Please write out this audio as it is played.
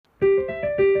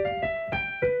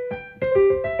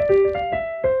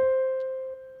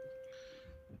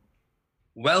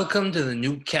Welcome to the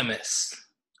new Chemist.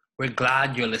 We're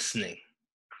glad you're listening.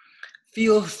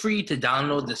 Feel free to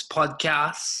download this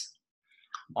podcast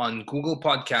on Google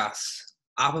Podcasts,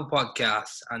 Apple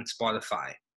Podcasts, and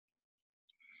Spotify.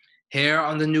 Here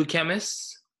on the new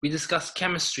Chemist, we discuss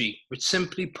chemistry, which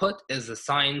simply put is the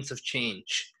science of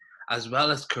change, as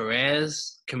well as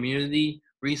careers, community,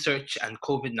 research, and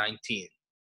COVID-19.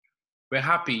 We're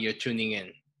happy you're tuning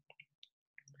in.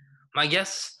 My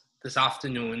guest this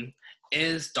afternoon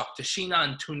is Dr. Sheena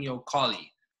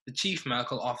Antonio-Collie, the Chief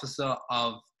Medical Officer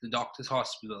of the Doctors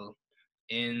Hospital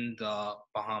in the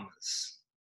Bahamas.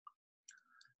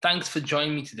 Thanks for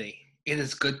joining me today. It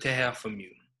is good to hear from you.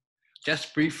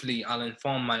 Just briefly, I'll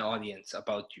inform my audience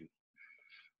about you.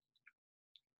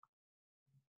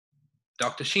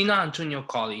 Dr. Sheena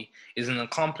Antonio-Collie is an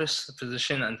accomplished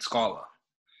physician and scholar.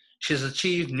 She has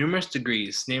achieved numerous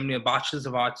degrees, namely a Bachelor's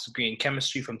of Arts degree in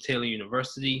chemistry from Taylor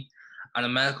University and a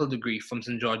medical degree from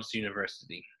St. George's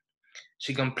University.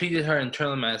 She completed her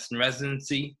internal medicine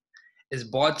residency, is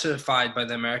board certified by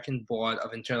the American Board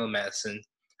of Internal Medicine,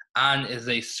 and is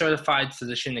a certified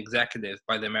physician executive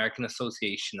by the American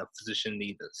Association of Physician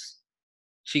Leaders.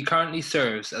 She currently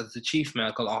serves as the Chief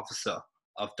Medical Officer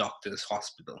of Doctors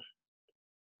Hospital.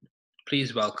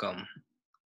 Please welcome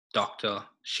Dr.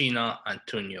 Sheena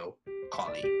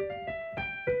Antonio-Collie.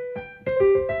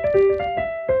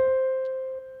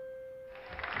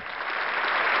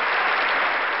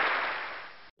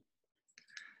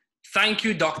 Thank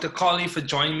you, Dr. Collie, for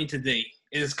joining me today.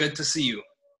 It is good to see you.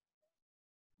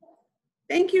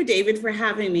 Thank you, David, for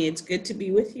having me. It's good to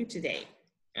be with you today.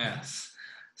 Yes.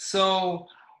 So,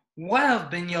 what have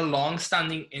been your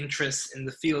long-standing interests in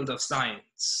the field of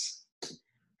science?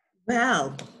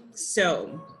 Well,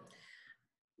 so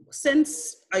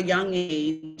since a young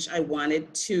age, I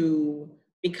wanted to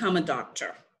become a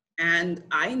doctor. And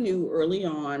I knew early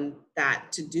on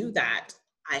that to do that,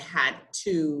 I had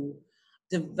to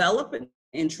develop an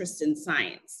interest in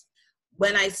science.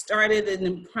 When I started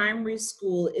in primary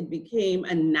school, it became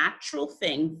a natural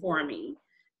thing for me.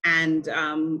 And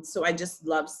so I just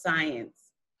love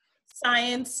science.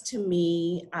 Science to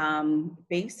me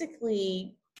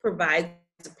basically provides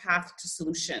a path to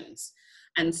solutions.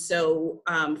 And so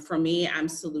for me, I'm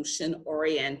solution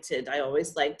oriented. I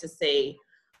always like to say,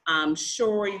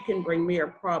 sure, you can bring me a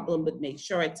problem, but make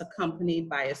sure it's accompanied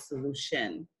by a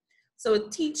solution. So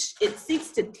it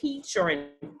seeks to teach or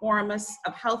inform us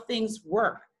of how things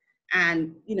work.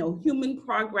 And, human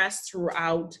progress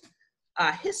throughout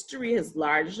history has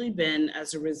largely been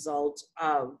as a result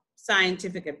of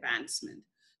scientific advancement.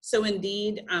 So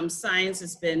indeed, science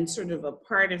has been sort of a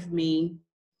part of me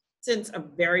since a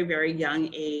very, very young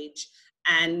age.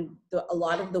 And a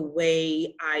lot of the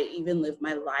way I even live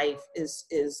my life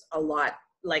is a lot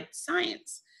like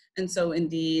science. And so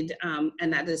indeed,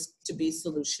 and that is to be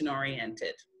solution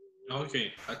oriented.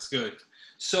 Okay, that's good.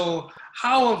 So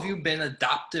how have you been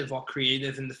adaptive or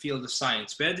creative in the field of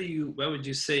science? Where would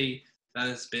you say that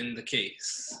has been the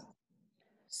case?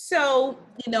 So,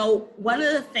 one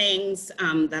of the things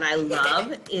that I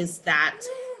love is that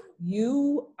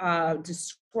you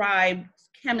describe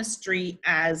chemistry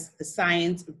as the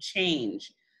science of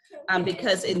change,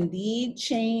 because indeed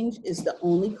change is the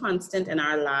only constant in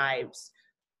our lives.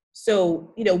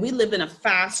 So, we live in a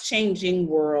fast changing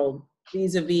world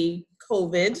vis-a-vis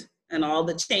COVID and all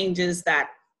the changes that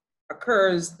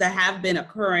have been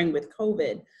occurring with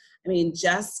COVID. I mean,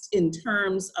 just in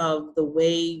terms of the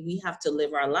way we have to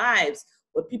live our lives,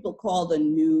 what people call the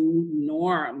new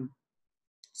norm.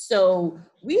 So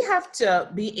we have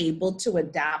to be able to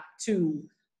adapt to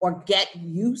or get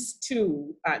used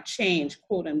to change,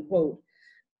 quote unquote.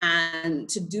 And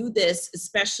to do this,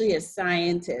 especially as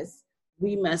scientists,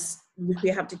 we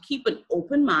have to keep an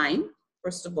open mind,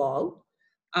 first of all.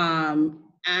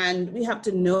 And we have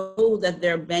to know that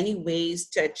there are many ways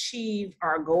to achieve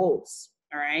our goals,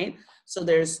 all right? So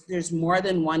there's more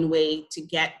than one way to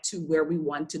get to where we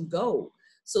want to go.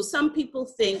 So some people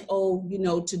think,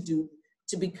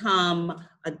 to become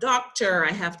a doctor,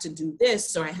 I have to do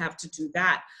this or I have to do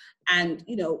that. And,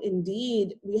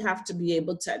 indeed, we have to be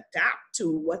able to adapt to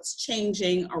what's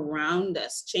changing around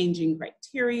us, changing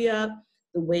criteria,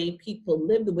 the way people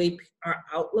live, the way our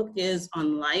outlook is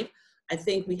on life. I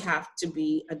think we have to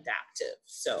be adaptive.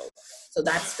 So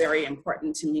that's very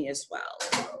important to me as well.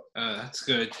 That's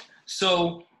good.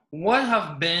 So what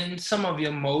have been some of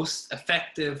your most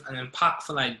effective and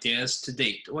impactful ideas to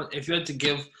date? If you had to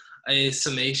give a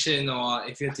summation or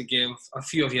if you had to give a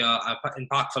few of your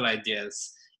impactful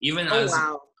ideas,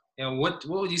 what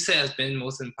would you say has been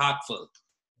most impactful?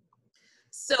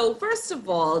 So first of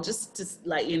all, just to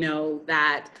let you know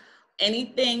that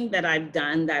anything that I've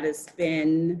done that has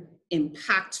been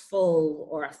impactful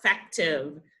or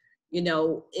effective, you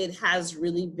know, it has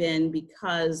really been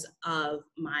because of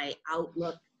my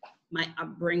outlook, my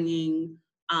upbringing,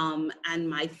 and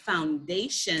my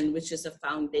foundation, which is a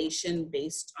foundation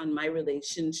based on my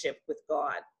relationship with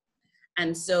God.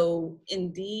 And so,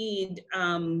 indeed,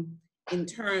 in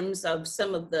terms of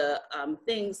some of the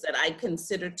things that I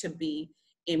consider to be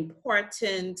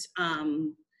important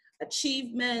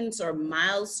achievements or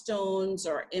milestones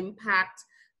or impact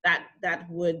that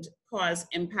would cause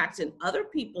impact in other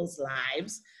people's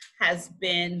lives has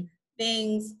been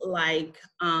things like,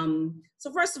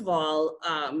 so first of all,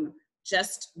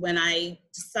 just when I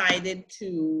decided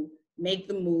to make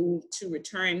the move to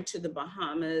return to the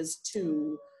Bahamas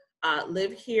to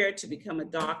live here, to become a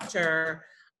doctor,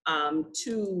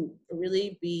 to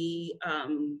really be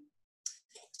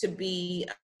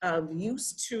of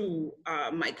use to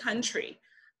my country.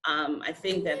 I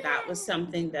think that that was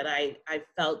something that I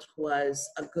felt was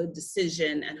a good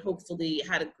decision and hopefully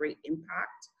had a great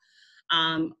impact.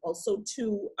 Also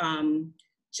too,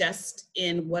 just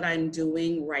in what I'm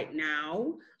doing right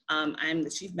now, I'm the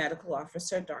Chief Medical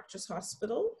Officer at Doctors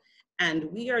Hospital, and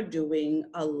we are doing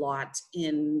a lot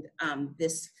in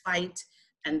this fight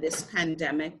and this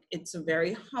pandemic. It's a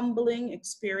very humbling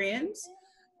experience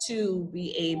to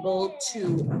be able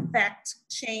to affect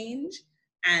change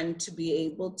and to be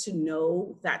able to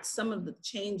know that some of the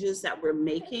changes that we're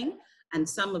making and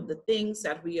some of the things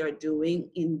that we are doing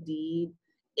indeed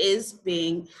is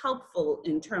being helpful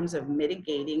in terms of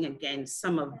mitigating against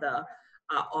some of the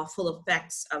awful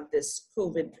effects of this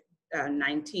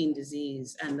COVID-19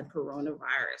 disease and the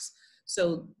coronavirus.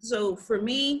 So for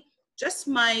me, just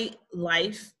my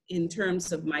life in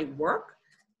terms of my work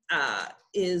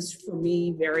is for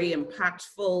me very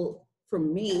impactful for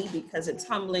me because it's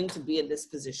humbling to be in this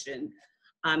position.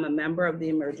 I'm a member of the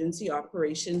Emergency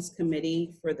Operations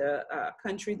Committee for the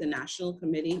country, the National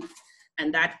Committee,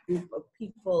 and that group of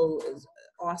people is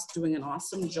doing an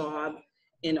awesome job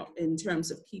in terms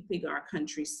of keeping our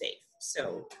country safe.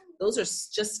 So those are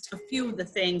just a few of the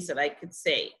things that I could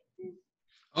say.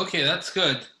 Okay, that's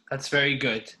good. That's very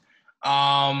good.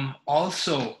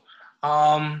 Also,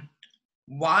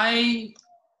 why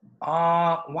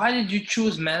did you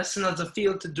choose medicine as a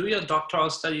field to do your doctoral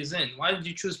studies in? Why did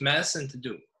you choose medicine to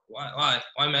do? Why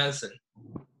medicine?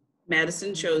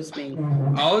 Medicine chose me.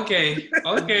 Okay,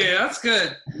 that's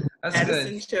good. That's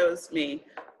medicine good. chose me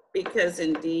because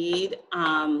indeed,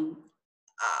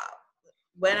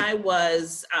 when I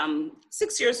was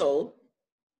 6 years old,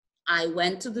 I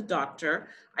went to the doctor.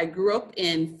 I grew up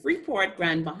in Freeport,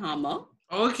 Grand Bahama.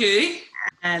 Okay.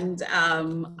 And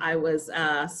I was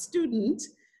a student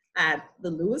at the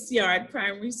Lewis Yard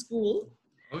Primary School.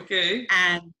 Okay.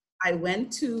 And I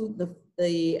went to the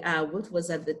what was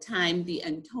at the time the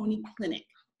Antonio Clinic.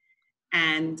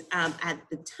 And at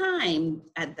that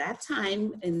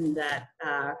time in that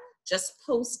just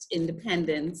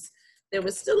post-independence, there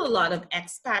was still a lot of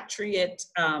expatriate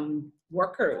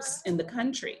workers in the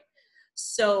country.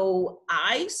 So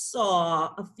I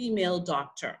saw a female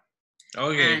doctor.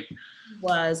 Okay. And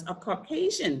was a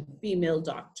Caucasian female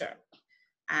doctor.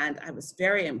 And I was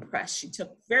very impressed. She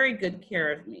took very good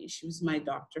care of me. She was my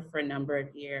doctor for a number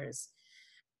of years.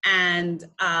 And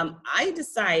I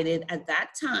decided at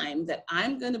that time that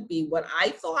I'm going to be what I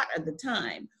thought at the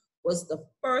time was the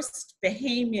first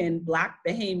Bahamian, Black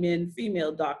Bahamian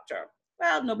female doctor.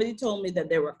 Well, nobody told me that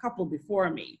there were a couple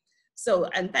before me. So,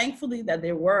 and thankfully that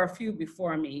there were a few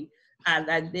before me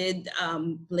that did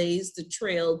blaze the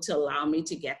trail to allow me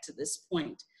to get to this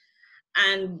point.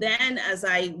 And then as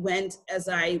I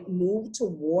moved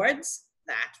towards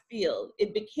that field,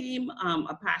 it became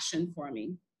a passion for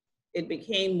me. It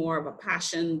became more of a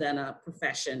passion than a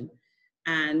profession.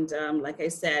 And like I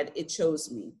said, it chose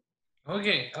me.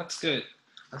 Okay, that's good.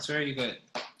 That's very good.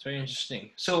 It's very interesting.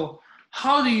 So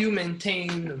how do you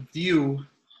maintain the view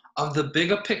of the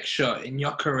bigger picture in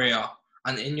your career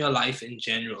and in your life in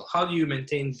general? How do you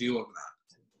maintain view of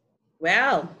that?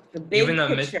 Well, the big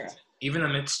picture. Even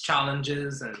amidst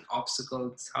challenges and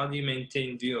obstacles, how do you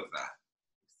maintain view of that?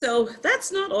 So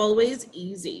that's not always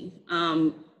easy.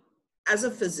 As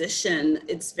a physician,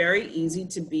 it's very easy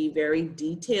to be very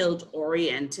detailed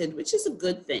oriented, which is a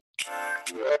good thing.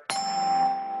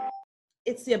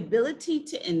 It's the ability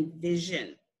to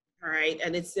envision, all right?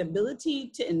 And it's the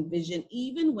ability to envision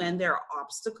even when there are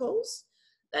obstacles,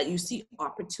 that you see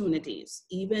opportunities,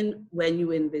 even when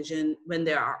you envision when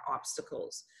there are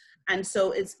obstacles. And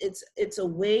so it's a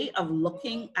way of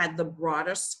looking at the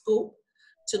broader scope,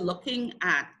 to looking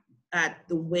at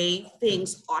the way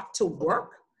things ought to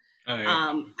work, Okay.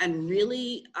 And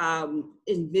really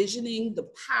envisioning the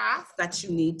path that you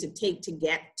need to take to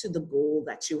get to the goal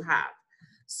that you have.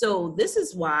 So this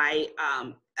is why,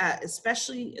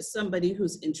 especially as somebody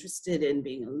who's interested in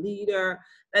being a leader,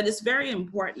 that it's very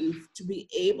important to be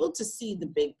able to see the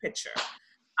big picture.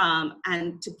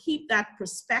 And to keep that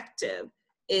perspective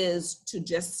is to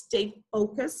just stay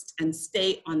focused and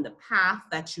stay on the path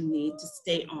that you need to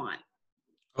stay on.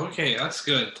 Okay, that's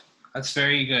good. That's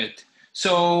very good.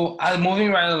 So,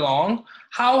 moving right along,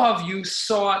 how have you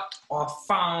sought or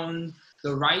found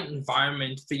the right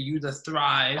environment for you to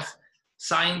thrive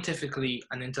scientifically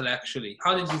and intellectually?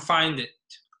 How did you find it?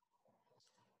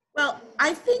 Well,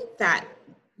 I think that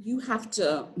you have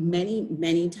to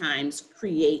many times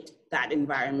create that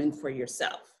environment for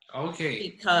yourself, Okay.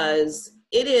 because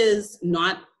it is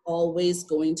not always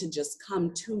going to just come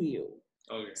to you.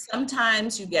 Okay.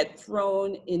 Sometimes you get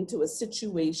thrown into a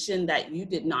situation that you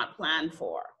did not plan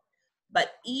for.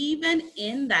 But even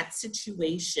in that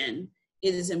situation,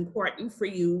 it is important for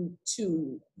you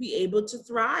to be able to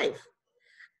thrive.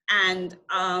 And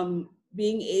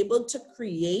being able to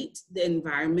create the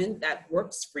environment that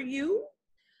works for you,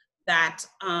 that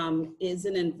is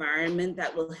an environment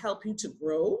that will help you to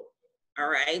grow, all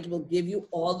right, will give you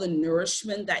all the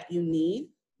nourishment that you need.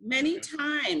 Many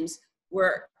times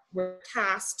we're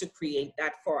tasked to create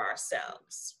that for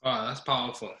ourselves. Wow, that's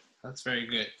powerful. That's very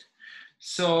good.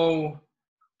 So,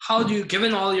 how do you,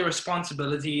 given all your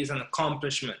responsibilities and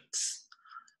accomplishments,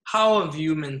 how have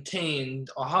you maintained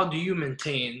or how do you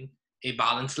maintain a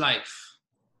balanced life?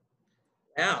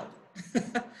 Well,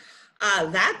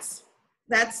 that's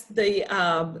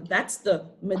the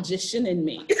magician in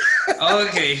me.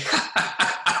 Okay.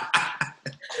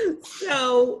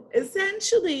 So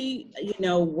essentially,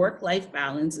 work-life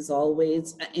balance is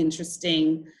always an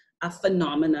interesting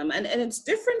phenomenon, and it's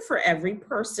different for every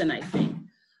person, I think.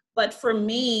 But for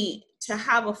me, to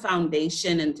have a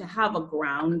foundation and to have a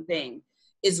grounding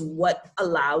is what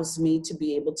allows me to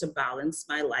be able to balance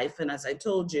my life. And as I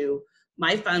told you,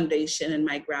 my foundation and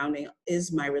my grounding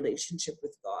is my relationship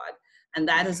with God. And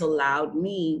that has allowed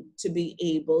me to be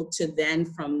able to then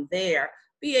from there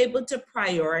be able to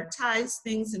prioritize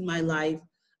things in my life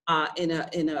in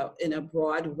a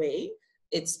broad way.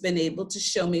 It's been able to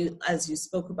show me, as you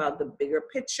spoke about, the bigger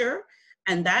picture,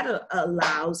 and that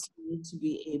allows me to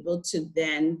be able to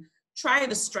then try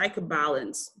to strike a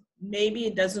balance. Maybe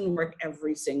it doesn't work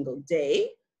every single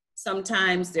day.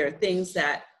 Sometimes there are things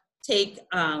that take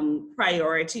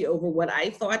priority over what I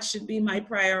thought should be my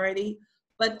priority,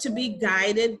 but to be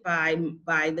guided by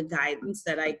the guidance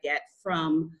that I get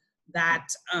from that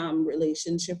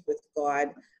relationship with God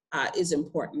is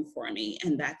important for me.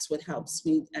 And that's what helps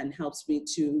me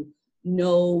to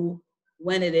know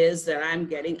when it is that I'm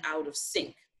getting out of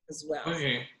sync as well.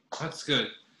 Okay, that's good.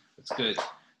 That's good.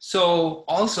 So,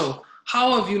 also,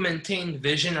 how have you maintained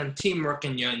vision and teamwork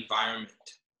in your environment?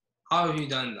 How have you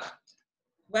done that?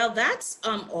 Well, that's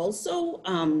also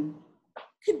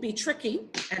could be tricky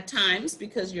at times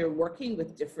because you're working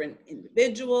with different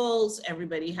individuals.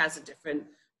 Everybody has a different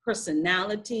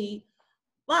personality.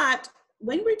 But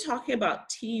when we're talking about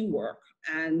teamwork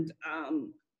and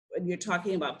when you're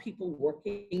talking about people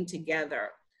working together,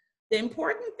 the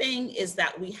important thing is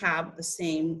that we have the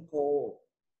same goal.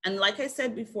 And like I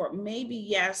said before, maybe,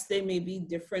 yes, there may be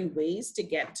different ways to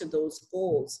get to those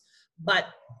goals. But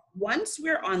once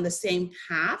we're on the same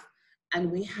path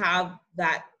and we have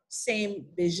that same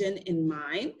vision in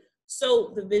mind,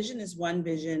 so the vision is one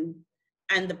vision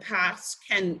and the paths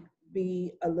can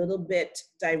be a little bit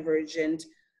divergent,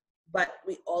 but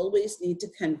we always need to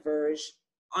converge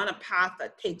on a path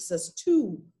that takes us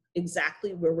to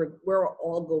exactly where we're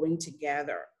all going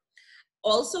together.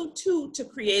 Also, too, to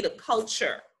create a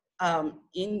culture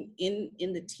in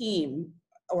the team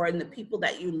or in the people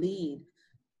that you lead,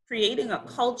 creating a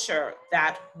culture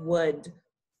that would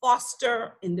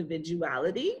foster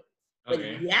individuality, but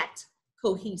Okay. yet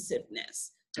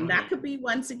cohesiveness. And that could be,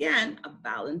 once again, a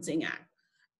balancing act.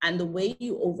 And the way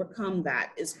you overcome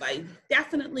that is by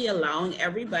definitely allowing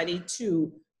everybody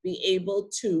to be able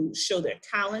to show their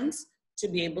talents, to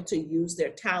be able to use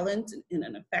their talent in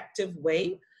an effective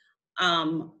way.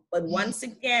 But once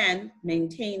again,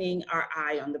 maintaining our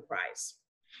eye on the prize.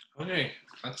 Okay,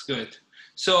 that's good.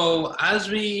 So as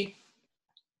we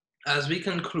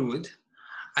conclude,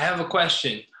 I have a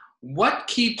question. What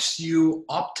keeps you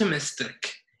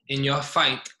optimistic in your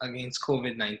fight against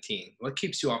COVID-19? What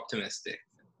keeps you optimistic?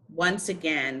 Once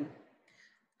again,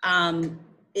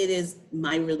 it is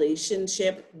my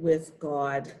relationship with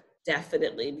God,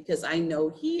 definitely, because I know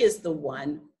He is the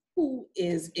one who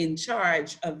is in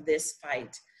charge of this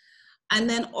fight. And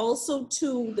then also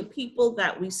to the people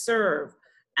that we serve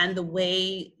and the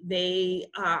way they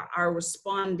are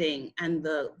responding, and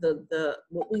the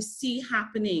what we see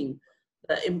happening,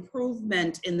 the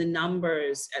improvement in the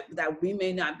numbers that we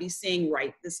may not be seeing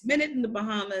right this minute in the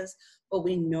Bahamas, but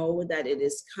we know that it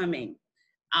is coming.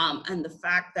 And the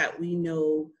fact that we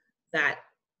know that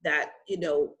in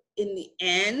the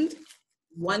end,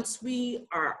 once we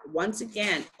are once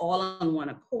again all on one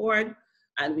accord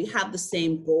and we have the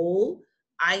same goal,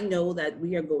 I know that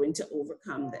we are going to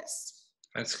overcome this.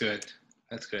 That's good.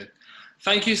 That's good.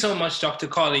 Thank you so much, Dr.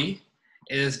 Collie.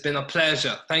 It has been a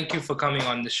pleasure. Thank you for coming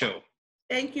on the show.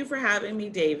 Thank you for having me,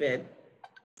 David.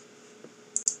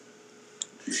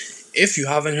 If you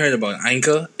haven't heard about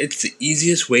Anchor, it's the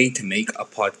easiest way to make a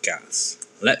podcast.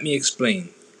 Let me explain.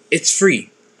 It's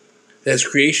free. There's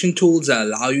creation tools that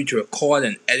allow you to record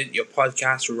and edit your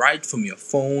podcast right from your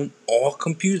phone or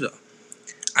computer.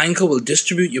 Anchor will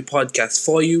distribute your podcast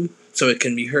for you so it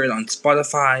can be heard on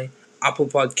Spotify, Apple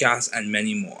Podcasts, and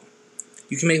many more.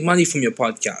 You can make money from your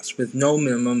podcast with no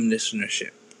minimum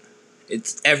listenership.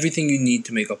 It's everything you need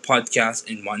to make a podcast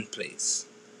in one place.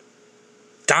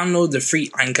 Download the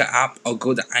free Anchor app or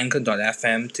go to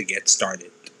anchor.fm to get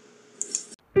started.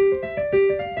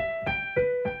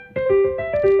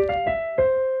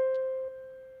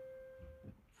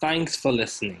 Thanks for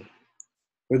listening.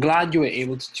 We're glad you were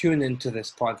able to tune into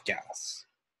this podcast.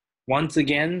 Once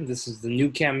again, this is the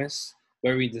New Chemist,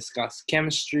 where we discuss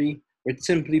chemistry, which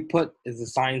simply put is the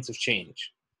science of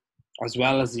change, as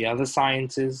well as the other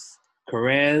sciences,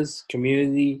 careers,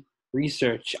 community,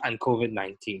 research, and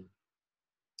COVID-19.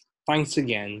 Thanks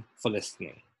again for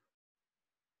listening.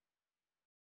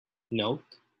 Note,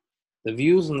 the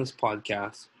views on this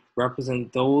podcast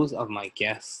represent those of my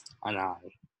guests and I.